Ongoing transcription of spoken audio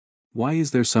Why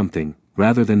is there something,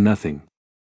 rather than nothing?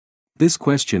 This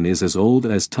question is as old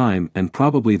as time and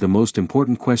probably the most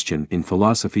important question in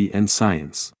philosophy and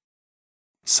science.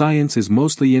 Science is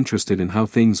mostly interested in how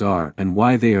things are and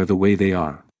why they are the way they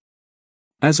are.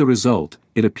 As a result,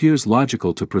 it appears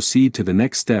logical to proceed to the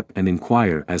next step and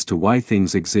inquire as to why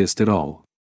things exist at all.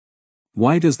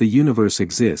 Why does the universe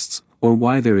exist, or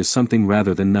why there is something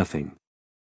rather than nothing?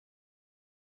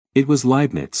 It was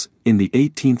Leibniz, in the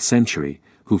 18th century,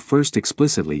 who first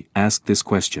explicitly asked this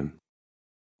question.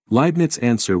 Leibniz's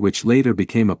answer, which later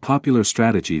became a popular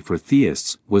strategy for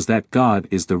theists, was that God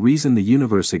is the reason the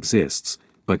universe exists,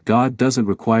 but God doesn't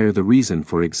require the reason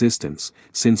for existence,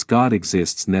 since God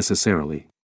exists necessarily.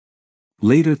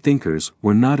 Later thinkers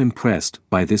were not impressed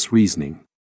by this reasoning.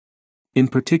 In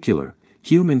particular,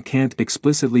 Hume and Kant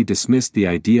explicitly dismissed the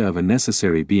idea of a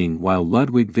necessary being, while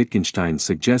Ludwig Wittgenstein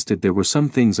suggested there were some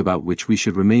things about which we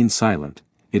should remain silent.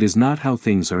 It is not how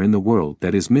things are in the world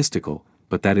that is mystical,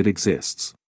 but that it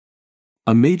exists.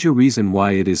 A major reason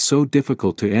why it is so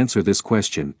difficult to answer this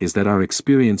question is that our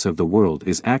experience of the world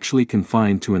is actually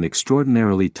confined to an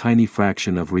extraordinarily tiny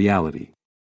fraction of reality.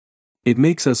 It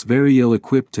makes us very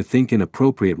ill-equipped to think in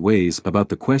appropriate ways about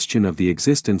the question of the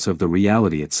existence of the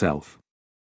reality itself.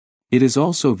 It is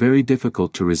also very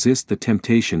difficult to resist the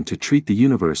temptation to treat the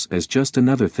universe as just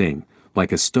another thing,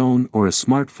 like a stone or a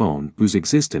smartphone whose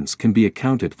existence can be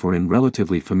accounted for in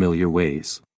relatively familiar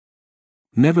ways.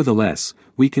 Nevertheless,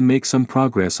 we can make some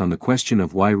progress on the question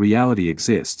of why reality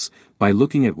exists, by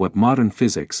looking at what modern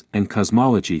physics and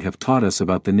cosmology have taught us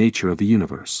about the nature of the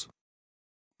universe.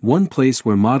 One place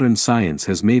where modern science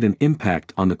has made an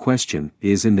impact on the question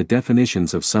is in the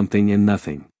definitions of something and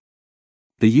nothing.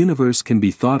 The universe can be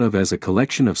thought of as a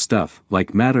collection of stuff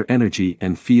like matter, energy,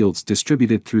 and fields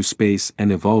distributed through space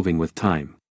and evolving with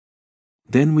time.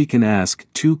 Then we can ask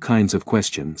two kinds of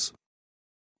questions.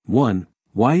 1.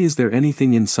 Why is there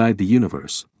anything inside the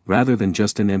universe, rather than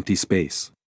just an empty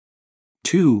space?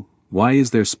 2. Why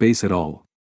is there space at all?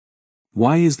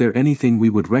 Why is there anything we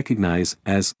would recognize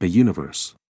as a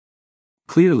universe?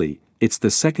 Clearly, it's the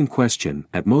second question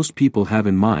that most people have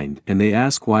in mind, and they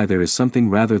ask why there is something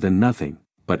rather than nothing,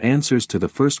 but answers to the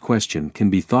first question can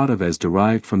be thought of as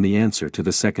derived from the answer to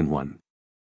the second one.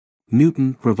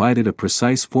 Newton provided a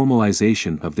precise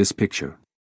formalization of this picture.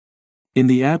 In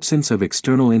the absence of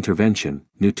external intervention,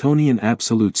 Newtonian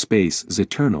absolute space is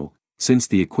eternal, since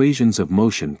the equations of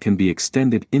motion can be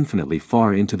extended infinitely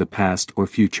far into the past or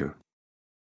future.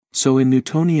 So in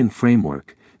Newtonian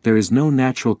framework, there is no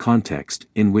natural context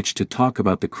in which to talk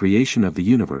about the creation of the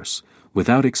universe,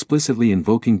 without explicitly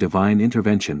invoking divine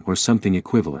intervention or something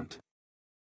equivalent.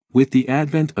 With the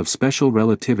advent of special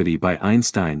relativity by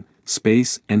Einstein,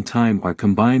 space and time are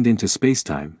combined into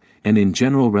spacetime, and in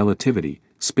general relativity,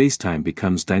 spacetime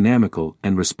becomes dynamical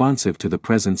and responsive to the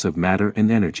presence of matter and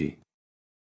energy.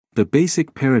 The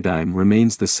basic paradigm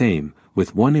remains the same,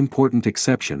 with one important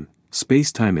exception: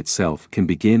 spacetime itself can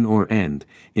begin or end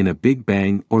in a Big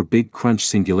Bang or Big Crunch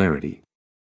singularity.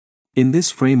 In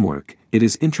this framework, it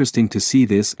is interesting to see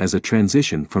this as a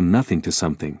transition from nothing to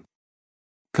something.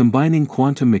 Combining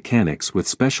quantum mechanics with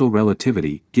special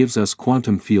relativity gives us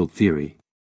quantum field theory.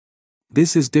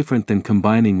 This is different than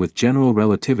combining with general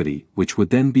relativity, which would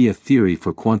then be a theory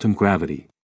for quantum gravity.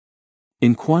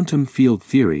 In quantum field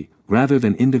theory, rather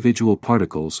than individual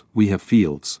particles, we have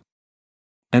fields.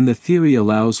 And the theory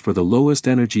allows for the lowest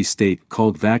energy state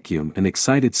called vacuum and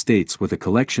excited states with a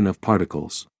collection of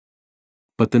particles.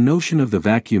 But the notion of the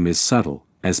vacuum is subtle,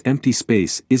 as empty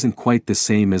space isn't quite the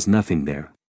same as nothing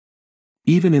there.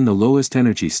 Even in the lowest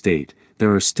energy state,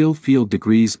 there are still field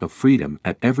degrees of freedom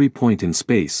at every point in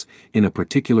space, in a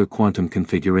particular quantum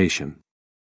configuration.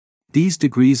 These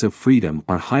degrees of freedom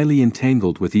are highly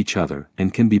entangled with each other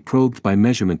and can be probed by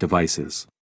measurement devices.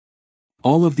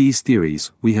 All of these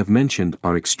theories we have mentioned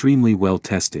are extremely well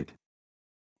tested.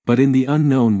 But in the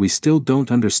unknown we still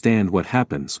don't understand what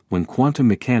happens when quantum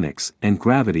mechanics and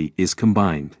gravity is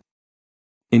combined.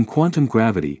 In quantum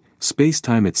gravity,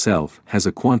 space-time itself has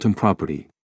a quantum property.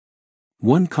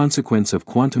 One consequence of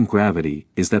quantum gravity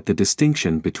is that the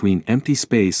distinction between empty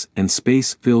space and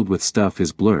space filled with stuff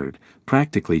is blurred,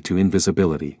 practically to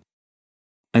invisibility.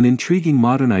 An intriguing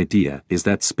modern idea is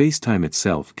that spacetime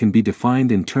itself can be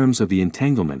defined in terms of the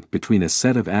entanglement between a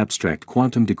set of abstract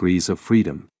quantum degrees of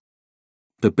freedom.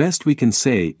 The best we can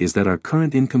say is that our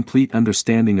current incomplete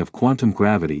understanding of quantum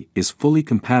gravity is fully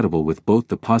compatible with both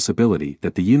the possibility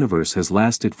that the universe has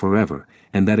lasted forever,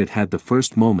 and that it had the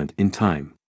first moment in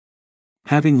time.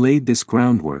 Having laid this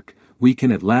groundwork, we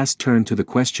can at last turn to the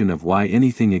question of why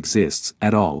anything exists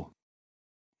at all.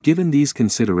 Given these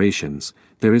considerations,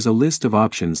 there is a list of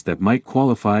options that might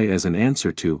qualify as an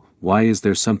answer to, why is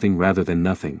there something rather than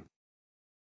nothing?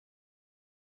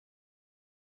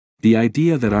 The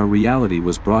idea that our reality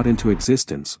was brought into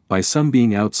existence by some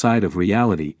being outside of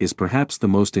reality is perhaps the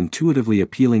most intuitively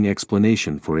appealing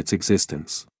explanation for its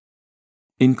existence.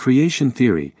 In creation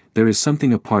theory, there is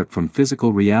something apart from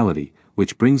physical reality,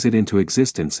 which brings it into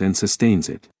existence and sustains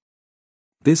it.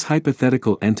 This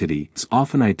hypothetical entity is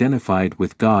often identified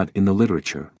with God in the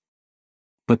literature.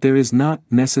 But there is not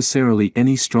necessarily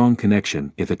any strong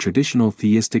connection with a traditional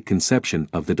theistic conception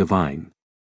of the divine.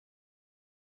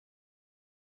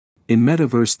 In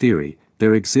metaverse theory,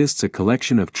 there exists a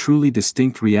collection of truly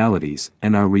distinct realities,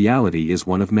 and our reality is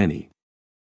one of many.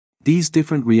 These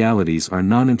different realities are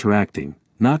non-interacting,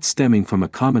 not stemming from a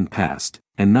common past,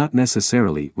 and not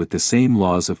necessarily with the same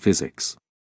laws of physics.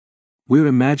 We're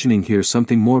imagining here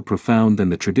something more profound than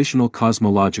the traditional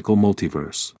cosmological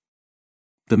multiverse.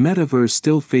 The metaverse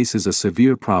still faces a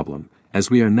severe problem, as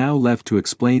we are now left to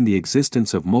explain the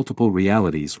existence of multiple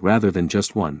realities rather than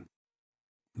just one.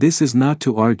 This is not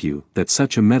to argue that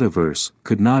such a metaverse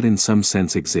could not in some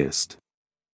sense exist.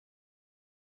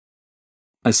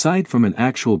 Aside from an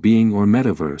actual being or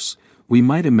metaverse, we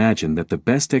might imagine that the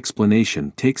best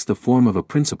explanation takes the form of a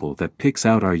principle that picks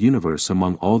out our universe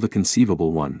among all the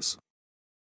conceivable ones.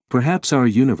 Perhaps our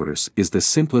universe is the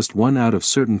simplest one out of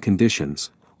certain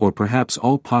conditions, or perhaps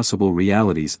all possible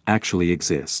realities actually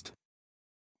exist.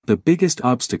 The biggest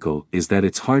obstacle is that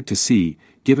it's hard to see,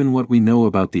 given what we know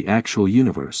about the actual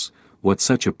universe, what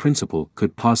such a principle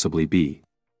could possibly be.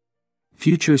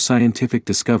 Future scientific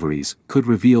discoveries could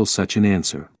reveal such an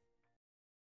answer.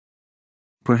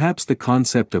 Perhaps the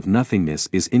concept of nothingness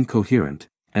is incoherent,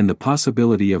 and the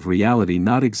possibility of reality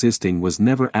not existing was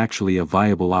never actually a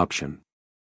viable option.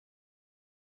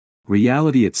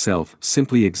 Reality itself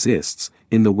simply exists,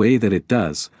 in the way that it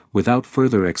does, without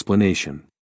further explanation.